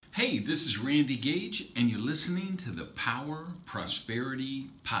Hey, this is Randy Gage, and you're listening to the Power Prosperity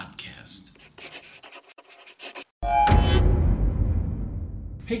Podcast.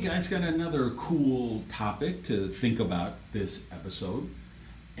 Hey guys, got another cool topic to think about this episode.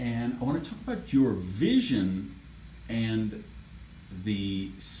 And I want to talk about your vision and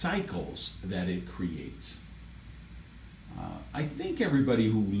the cycles that it creates. I think everybody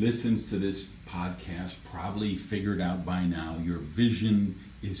who listens to this podcast probably figured out by now your vision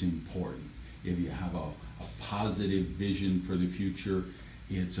is important. If you have a positive vision for the future,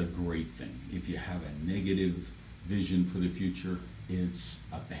 it's a great thing. If you have a negative vision for the future, it's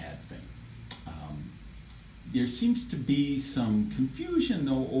a bad thing. There seems to be some confusion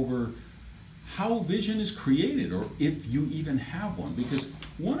though over how vision is created, or if you even have one, because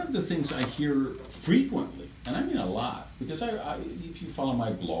one of the things I hear frequently, and I mean a lot, because I if you follow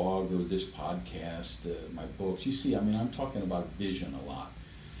my blog or this podcast, my books, you see, I'm talking about vision a lot,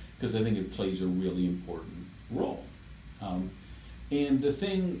 because I think it plays a really important role. And the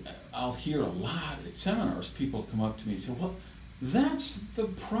thing I'll hear a lot at seminars, people come up to me and say, well, that's the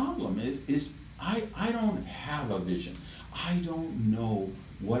problem, is I don't have a vision. I don't know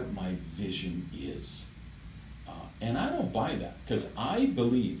what my vision is. And I don't buy that, because I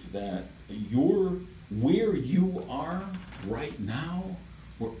believe that where you are right now,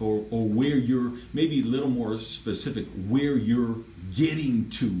 or where you're, maybe a little more specific, where you're getting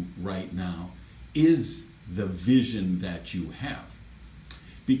to right now is the vision that you have.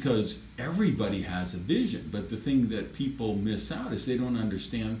 Because everybody has a vision, but the thing that people miss out is they don't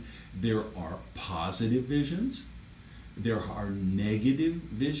understand there are positive visions, there are negative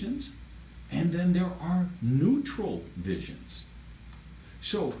visions, and then there are neutral visions.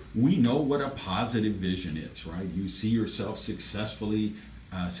 So we know what a positive vision is, right? You see yourself successful,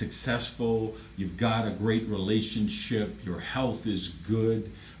 you've got a great relationship, your health is good,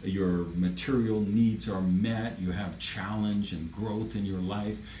 your material needs are met, you have challenge and growth in your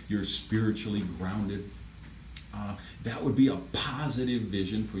life, you're spiritually grounded. That would be a positive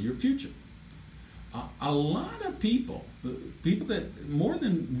vision for your future. A lot of people that more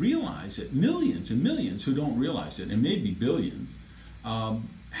than realize it, millions and millions who don't realize it, and maybe billions,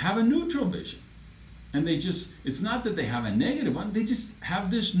 have a neutral vision. And it's not that they have a negative one, they just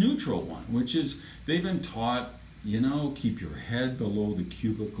have this neutral one, which is they've been taught, keep your head below the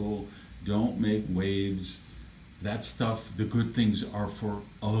cubicle, don't make waves. That stuff, the good things are for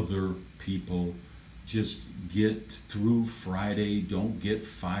other people. Just get through Friday, don't get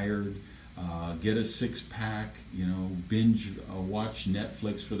fired, get a six-pack, binge, watch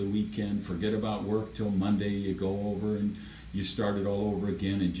Netflix for the weekend, forget about work till Monday, you go over and you start it all over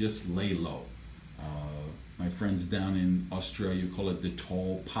again and just lay low. My friends down in Australia call it the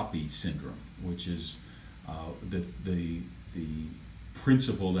tall poppy syndrome, which is the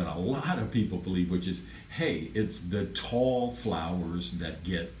principle that a lot of people believe, which is, hey, it's the tall flowers that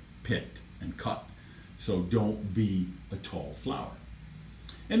get picked and cut. So don't be a tall flower.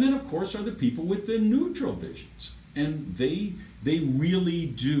 And then, of course, are the people with the neutral visions. And they really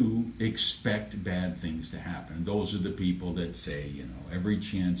do expect bad things to happen. Those are the people that say, every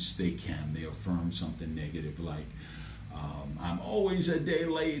chance they can, they affirm something negative like, I'm always a day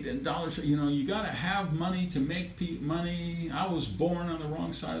late and dollars, you got to have money to make money. I was born on the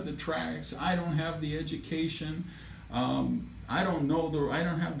wrong side of the tracks. I don't have the education. I don't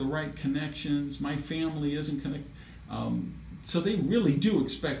have the right connections. My family isn't connected. So they really do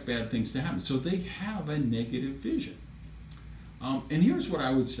expect bad things to happen. So they have a negative vision. And here's what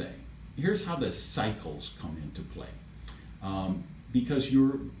I would say. Here's how the cycles come into play. Because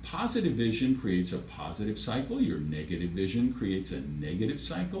your positive vision creates a positive cycle, your negative vision creates a negative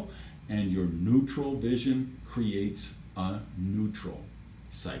cycle, and your neutral vision creates a neutral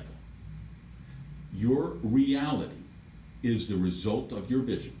cycle. Your reality is the result of your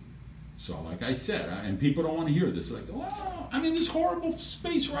vision. So like I said, and people don't want to hear this, like, well, I'm in this horrible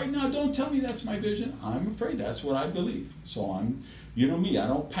space right now, don't tell me that's my vision. I'm afraid that's what I believe. So I'm, me, I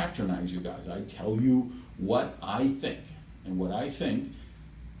don't patronize you guys. I tell you what I think. And what I think,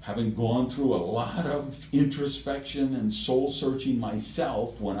 having gone through a lot of introspection and soul searching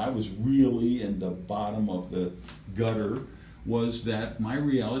myself when I was really in the bottom of the gutter, was that my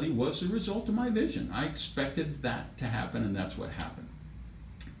reality was the result of my vision. I expected that to happen, and that's what happened.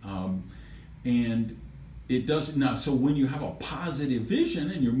 And it doesn't now. So when you have a positive vision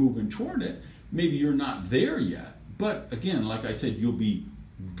and you're moving toward it, maybe you're not there yet. But again, like I said, you'll be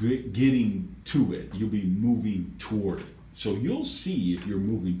getting to it. You'll be moving toward it. So you'll see if you're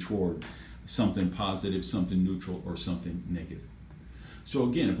moving toward something positive, something neutral, or something negative. So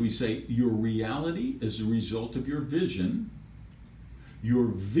again, if we say your reality is the result of your vision, Your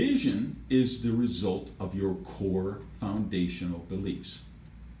vision is the result of your core foundational beliefs.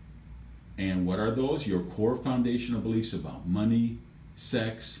 And what are those? Your core foundational beliefs about money,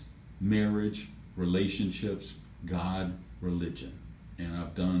 sex, marriage, relationships, God, religion. And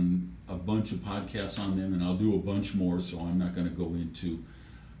I've done a bunch of podcasts on them, and I'll do a bunch more, so I'm not going to go into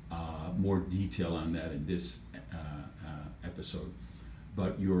more detail on that in this episode.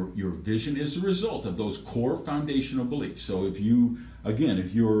 But your vision is the result of those core foundational beliefs. So if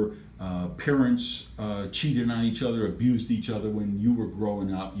your parents cheated on each other, abused each other when you were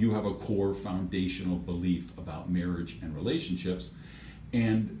growing up, you have a core foundational belief about marriage and relationships.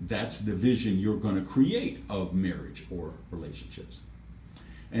 And that's the vision you're going to create of marriage or relationships.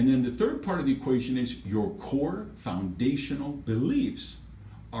 And then the third part of the equation is your core foundational beliefs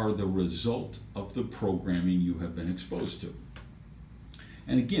are the result of the programming you have been exposed to.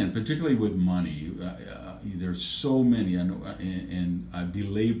 And again, particularly with money, there's so many, and I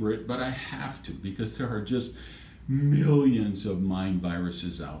belabor it, but I have to, because there are just millions of mind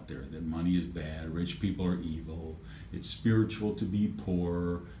viruses out there that money is bad, rich people are evil, it's spiritual to be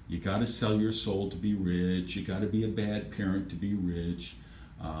poor, you got to sell your soul to be rich, you got to be a bad parent to be rich,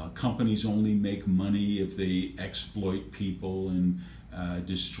 companies only make money if they exploit people and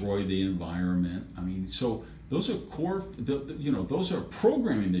destroy the environment. I mean, so those are core, those are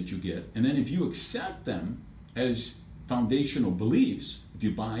programming that you get, and then if you accept them as foundational beliefs, if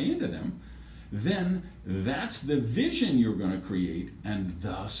you buy into them, then that's the vision you're going to create, and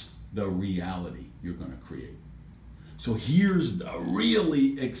thus the reality you're going to create. So here's the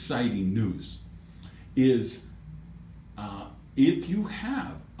really exciting news, is if you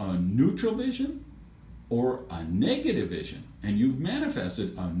have a neutral vision or a negative vision, and you've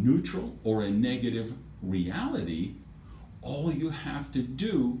manifested a neutral or a negative reality, all you have to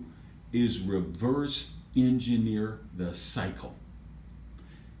do is reverse engineer the cycle.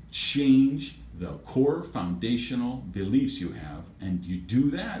 Change the core foundational beliefs you have, and you do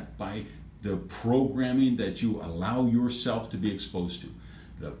that by the programming that you allow yourself to be exposed to.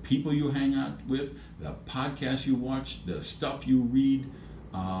 The people you hang out with, the podcasts you watch, the stuff you read,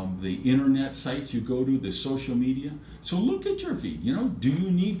 the internet sites you go to, the social media. So look at your feed. Do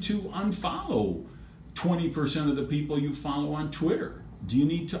you need to unfollow 20% of the people you follow on Twitter? Do you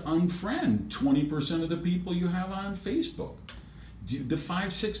need to unfriend 20% of the people you have on Facebook? The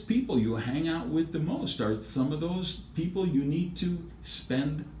 5-6 people you hang out with the most, are some of those people you need to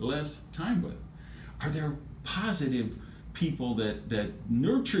spend less time with? Are there positive people that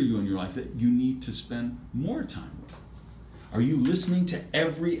nurture you in your life that you need to spend more time with? Are you listening to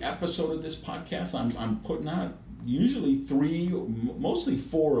every episode of this podcast? I'm putting out usually 3, mostly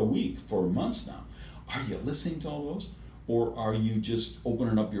 4 a week for months now. Are you listening to all those? Or are you just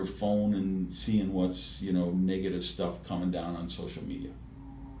opening up your phone and seeing what's, negative stuff coming down on social media?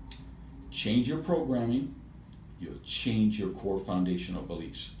 Change your programming, you'll change your core foundational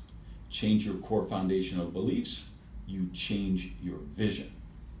beliefs. Change your core foundational beliefs, you change your vision.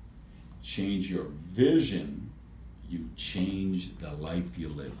 Change your vision, you change the life you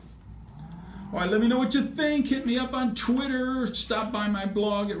live. All right, let me know what you think. Hit me up on Twitter. Stop by my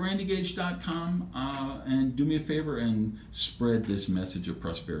blog at randygage.com and do me a favor and spread this message of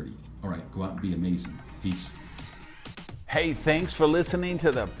prosperity. All right, go out and be amazing. Peace. Hey, thanks for listening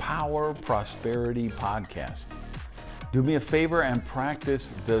to the Power Prosperity Podcast. Do me a favor and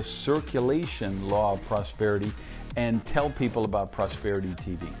practice the circulation law of prosperity and tell people about Prosperity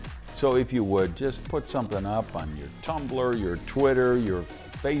TV. So if you would, just put something up on your Tumblr, your Twitter, your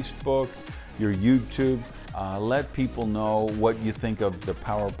Facebook, your YouTube. Let people know what you think of the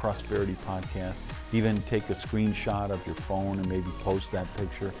Power of Prosperity podcast. Even take a screenshot of your phone and maybe post that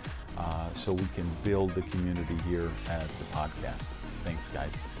picture so we can build the community here at the podcast. Thanks,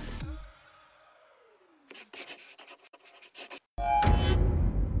 guys.